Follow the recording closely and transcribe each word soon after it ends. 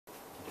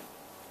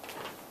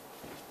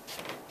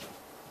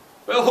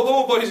Well,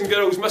 hello boys and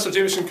girls. Mr.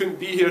 Jamieson couldn't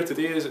be here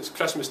today as it's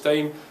Christmas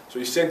time, so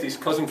he sent his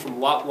cousin from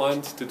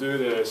Lapland to do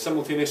the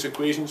simultaneous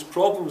equations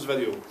problems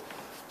video.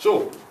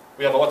 So,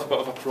 we have a little bit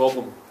of a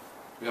problem.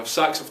 We have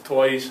sacks of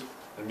toys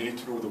and we need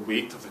to know the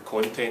weight of the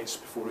contents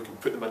before we can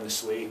put them in the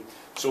sleigh.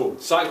 So,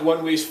 sack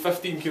 1 weighs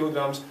 15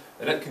 kilograms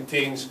and it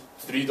contains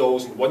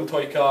 $3 and 1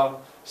 toy car.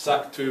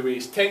 Sack 2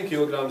 weighs 10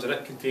 kilograms and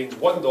it contains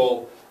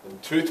 $1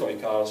 and 2 toy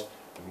cars.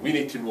 And we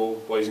need to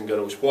know, boys and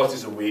girls, what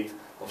is the weight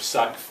of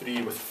sack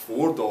 3 with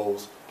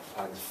 $4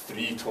 and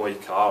 3 toy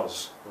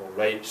cars.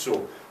 Alright,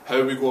 so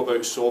how we go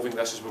about solving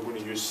this is we're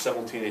going to use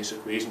simultaneous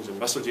equations, and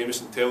Mr.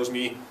 Jamieson tells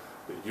me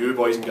that you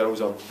boys and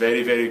girls are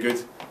very, very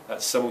good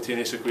at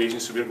simultaneous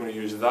equations, so we're going to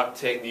use that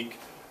technique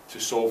to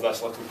solve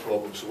this little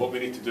problem. So what we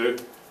need to do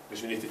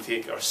is we need to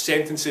take our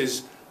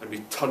sentences and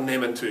we turn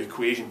them into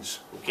equations.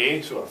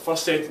 Okay, so our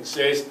first sentence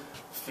says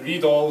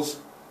 $3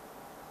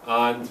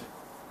 and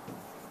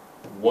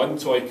 1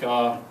 toy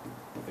car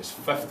is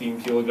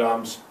 15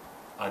 kilograms,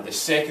 and the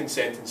second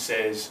sentence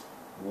says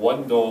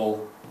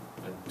 $1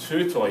 and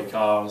 2 toy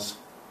cars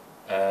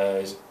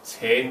is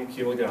 10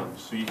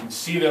 kilograms. So you can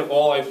see that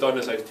all I've done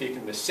is I've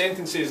taken the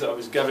sentences that I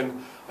was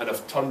given and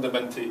I've turned them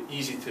into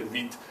easy to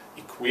read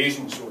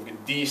equations. So we've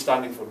got D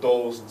standing for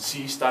dolls and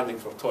C standing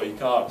for toy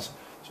cars.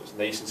 So it's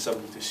nice and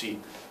simple to see.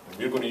 And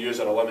we're going to use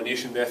our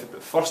elimination method,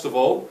 but first of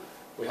all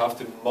we have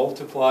to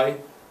multiply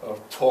our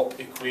top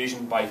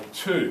equation by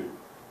 2.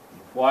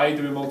 Why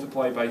do we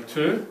multiply by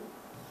 2?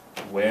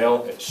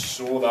 Well, it's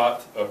so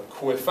that our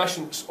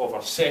coefficients of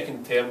our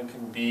second term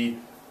can be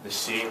the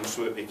same,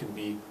 so that they can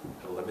be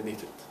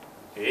eliminated.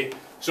 Okay,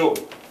 so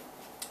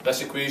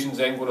this equation is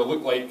then going to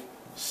look like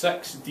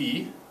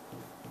 6D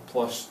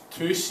plus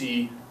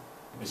 2C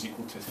is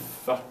equal to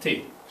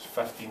 30.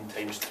 15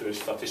 times 2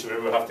 is 30,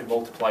 so we have to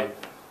multiply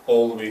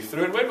all the way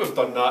through, and when we've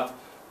done that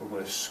we're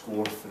going to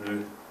score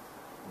through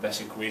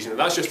this equation, and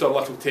that's just our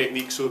little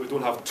technique so that we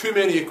don't have too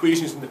many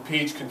equations on the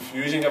page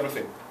confusing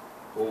everything.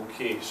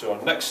 Okay, so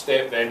our next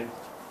step then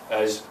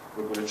is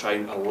we're going to try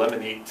and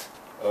eliminate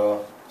our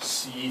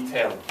C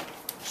term.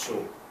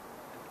 So,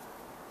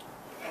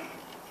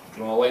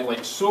 draw a line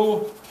like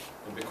so,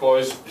 and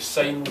because the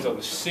signs are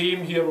the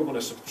same here, we're going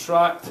to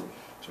subtract.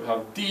 So we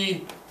have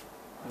D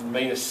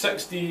minus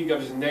 6D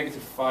gives us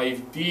negative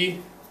 5D,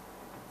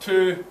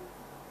 2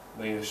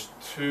 minus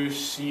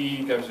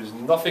 2C gives us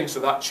nothing, so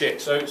that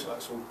checks out, so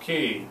that's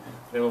okay.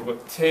 Then we've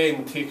got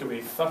 10 take away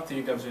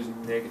 30 gives us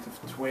negative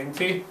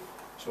 20.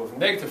 So if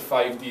negative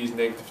 5D is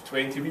negative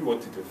 20, we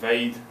want to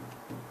divide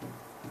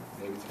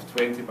negative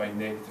 20 by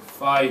negative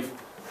 5.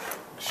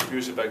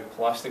 Excuse the big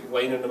plastic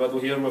line in the middle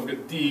here, and we've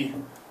got D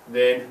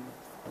then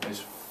is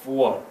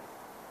 4.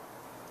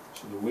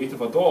 So the weight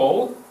of a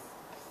doll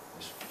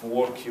is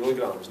 4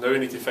 kilograms. Now we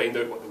need to find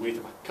out what the weight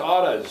of a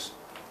car is.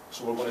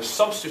 So we're going to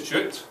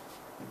substitute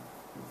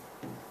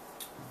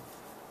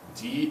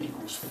D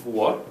equals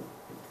 4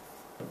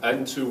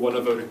 into one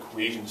of our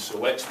equations. So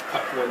let's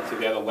pick one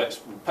together.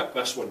 Let's pick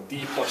this one.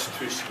 D plus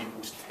 2C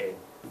equals 10.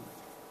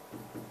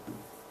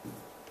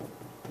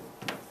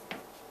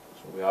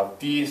 So we have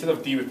D, instead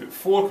of D we put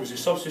 4 because we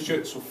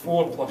substitute, so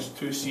 4 plus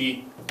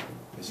 2C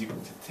is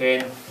equal to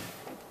 10.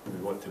 We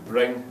want to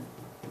bring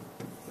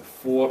the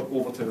 4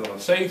 over to the other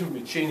side. When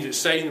we change its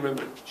sign,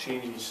 remember it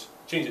change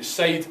its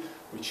side,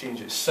 we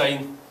change its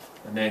sign,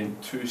 and then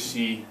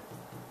 2C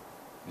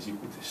is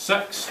equal to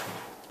 6.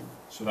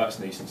 So that's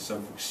nice and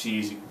simple. C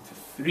is equal to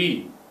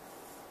 3.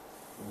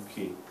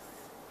 Okay,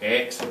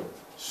 excellent.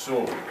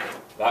 So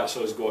that's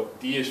us got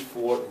D is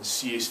 4 and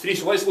C is 3.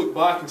 So let's look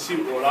back and see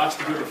what we were asked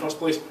to do in the first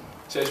place. It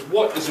says,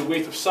 what is the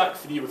weight of sack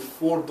 3 with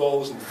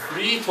 $4 and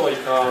 3 toy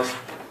cars?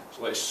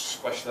 So let's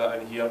squish that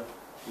in here.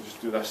 We'll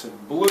just do this in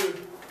blue,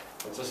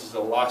 because this is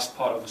the last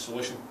part of the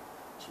solution.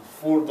 So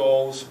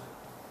 $4,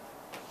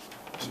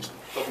 let's just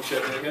double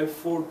check that again,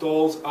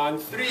 $4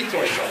 and 3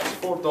 toy cars.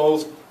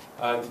 $4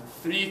 and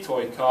 3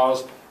 toy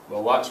cars,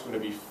 well that's going to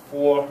be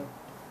 4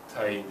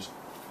 times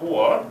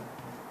 4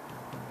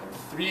 and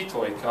 3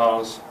 toy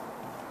cars.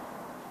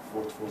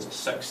 4 to 4 is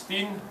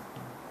 16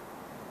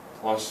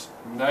 plus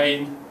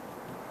 9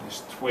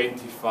 is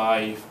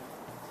 25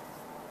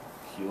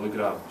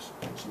 kilograms.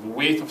 So the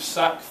weight of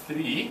sack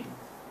 3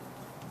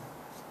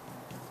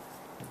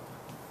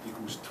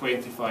 equals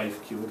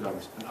 25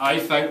 kilograms. And I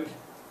think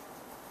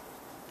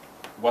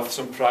with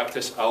some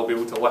practice I'll be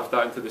able to lift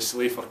that into the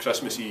sleigh for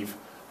Christmas Eve.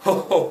 Ho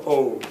ho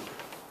ho!